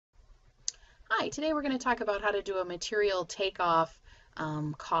Hi, today we're going to talk about how to do a material takeoff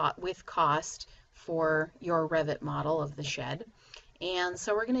with cost for your Revit model of the shed. And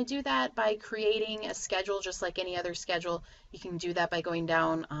so we're going to do that by creating a schedule just like any other schedule. You can do that by going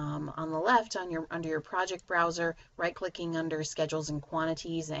down on the left under your project browser, right-clicking under Schedules and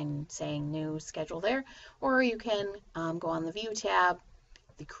Quantities and saying New Schedule there. Or you can go on the View tab,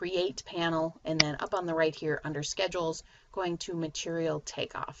 the Create panel, and then up on the right here under Schedules, going to Material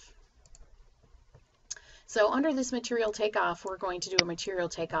Takeoff. So under this material takeoff, we're going to do a material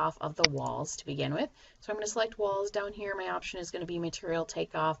takeoff of the walls to begin with. So I'm going to select walls down here. My option is going to be material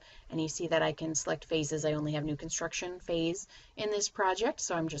takeoff, and you see that I can select phases. I only have new construction phase in this project,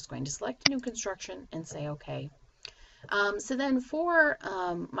 so I'm just going to select new construction and say OK. So then for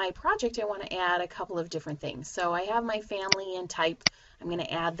my project, I want to add a couple of different things. So I have my family and type. I'm going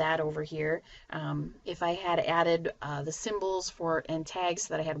to add that over here. If I had added the symbols and tags,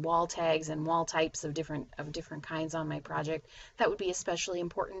 so that I had wall tags and wall types of different kinds on my project, that would be especially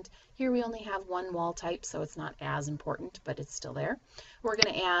important. Here we only have one wall type, so it's not as important, but it's still there. We're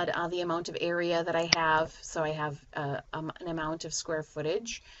going to add the amount of area that I have, so I have an amount of square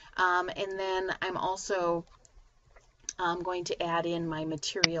footage. And then I'm also going to add in my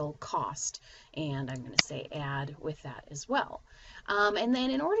material cost, and I'm going to say add with that as well. And then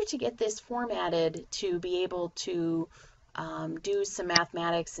in order to get this formatted to be able to do some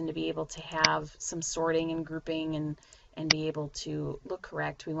mathematics and to be able to have some sorting and grouping and be able to look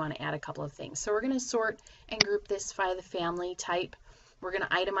correct, we want to add a couple of things. So we're going to sort and group this by the family type. We're going to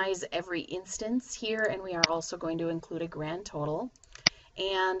itemize every instance here, and we are also going to include a grand total.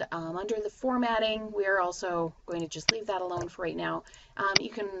 And under the formatting, we're also going to just leave that alone for right now. You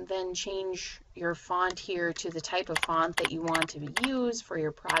can then change your font here to the type of font that you want to be used for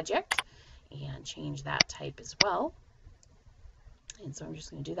your project and change that type as well. And so I'm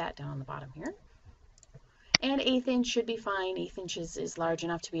just going to do that down on the bottom here. And 1/8 inch should be fine. 1/8 inches is large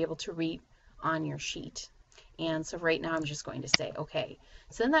enough to be able to read on your sheet. And so right now I'm just going to say OK.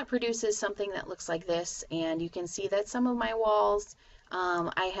 So then that produces something that looks like this, and you can see that some of my walls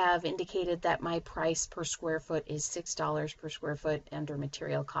I have indicated that my price per square foot is $6 per square foot under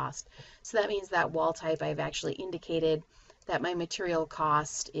material cost. So that means that wall type I've actually indicated that my material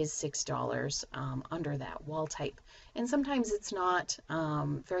cost is $6 under that wall type. And sometimes it's not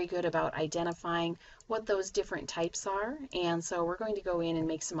very good about identifying what those different types are. And so we're going to go in and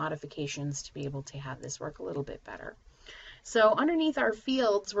make some modifications to be able to have this work a little bit better. So underneath our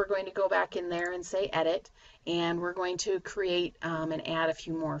fields, we're going to go back in there and say edit, and we're going to create and add a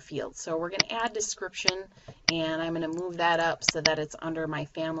few more fields. So we're going to add description, and I'm going to move that up so that it's under my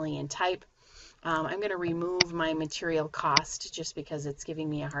family and type. I'm going to remove my material cost just because it's giving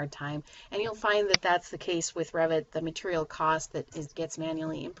me a hard time. And you'll find that that's the case with Revit. The material cost that gets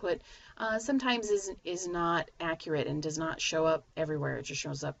manually input sometimes is not accurate and does not show up everywhere. It just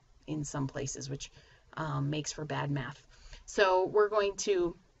shows up in some places, which makes for bad math. So we're going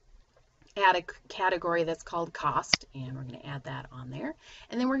to add a category that's called cost, and we're going to add that on there.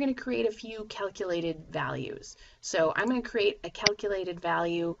 And then we're going to create a few calculated values. So I'm going to create a calculated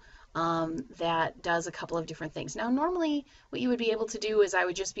value that does a couple of different things. Now normally what you would be able to do is I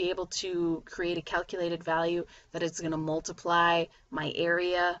would just be able to create a calculated value that is going to multiply my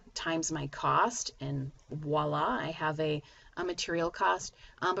area times my cost, and voila, I have a material cost.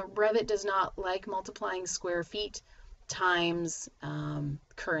 But Revit does not like multiplying square feet times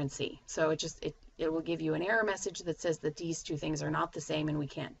currency. So it will give you an error message that says that these two things are not the same and we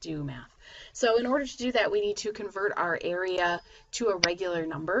can't do math. So in order to do that, we need to convert our area to a regular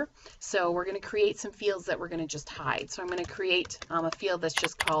number. So we're going to create some fields that we're going to just hide. So I'm going to create a field that's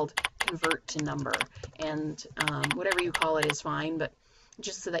just called convert to number, and whatever you call it is fine, but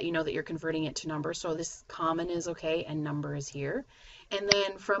just so that you know that you're converting it to number. So this common is okay and number is here. And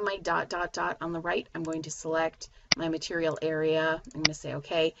then from my ... on the right, I'm going to select my material area. I'm going to say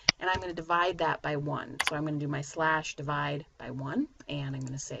OK, and I'm going to divide that by 1. So I'm going to do my / divide by 1, and I'm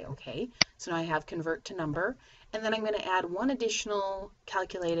going to say OK. So now I have convert to number, and then I'm going to add one additional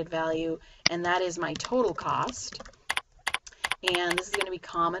calculated value, and that is my total cost. And this is going to be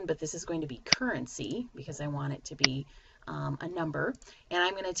common, but this is going to be currency because I want it to be a number. And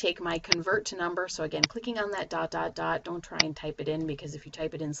I'm going to take my convert to number. So again, clicking on that ... don't try and type it in, because if you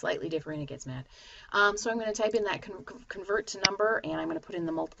type it in slightly different, it gets mad. So I'm going to type in that convert to number, and I'm going to put in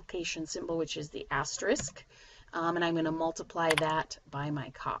the multiplication symbol, which is the asterisk, and I'm going to multiply that by my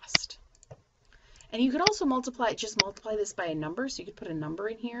cost. And you could also just multiply this by a number, so you could put a number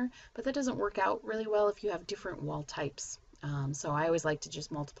in here, but that doesn't work out really well if you have different wall types. So I always like to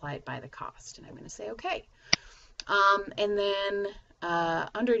just multiply it by the cost, and I'm going to say OK. And then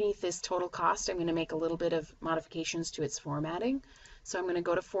underneath this total cost, I'm going to make a little bit of modifications to its formatting. So I'm going to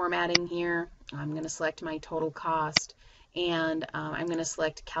go to formatting here. I'm going to select my total cost, and I'm going to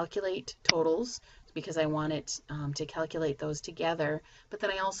select calculate totals because I want it to calculate those together. But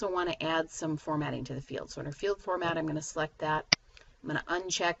then I also want to add some formatting to the field. So under field format, I'm going to select that. I'm going to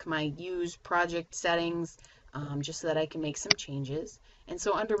uncheck my use project settings just so that I can make some changes. And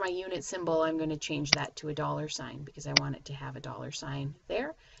so under my unit symbol, I'm going to change that to a $sign because I want it to have a $sign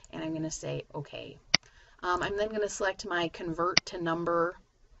there. And I'm going to say OK. I'm then going to select my convert to number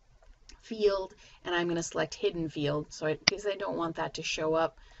field, and I'm going to select hidden field because I don't want that to show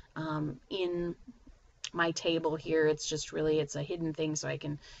up in my table here. It's just really, it's a hidden thing so I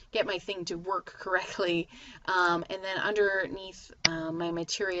can get my thing to work correctly. And then underneath my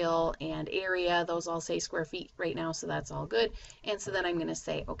material and area, those all say square feet right now, so that's all good. And so then I'm going to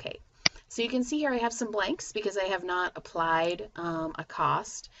say OK. So you can see here I have some blanks because I have not applied a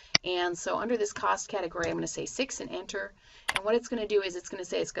cost. And so under this cost category, I'm going to say 6 and enter. And what it's going to do is it's going to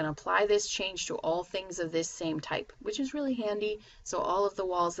say it's going to apply this change to all things of this same type, which is really handy. So all of the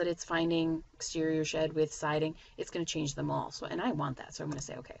walls that it's finding, exterior shed with siding, it's going to change them all. So, and I want that, so I'm going to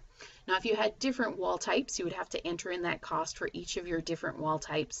say OK. Now if you had different wall types, you would have to enter in that cost for each of your different wall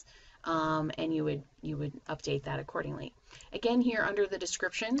types, and you would update that accordingly. Again, here under the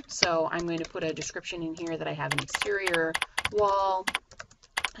description, so I'm going to put a description in here that I have an exterior wall.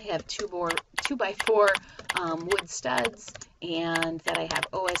 I have 2x4 wood studs, and that I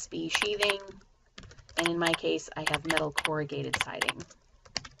have OSB sheathing, and in my case I have metal corrugated siding.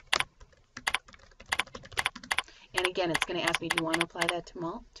 And again, it's going to ask me, do you want to apply that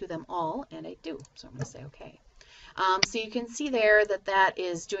to them all? And I do, so I'm going to say OK. So you can see there that that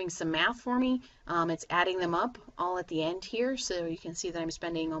is doing some math for me. It's adding them up all at the end here, so you can see that I'm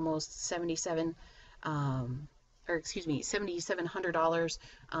spending almost $7,700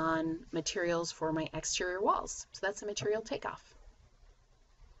 on materials for my exterior walls. So that's a material takeoff.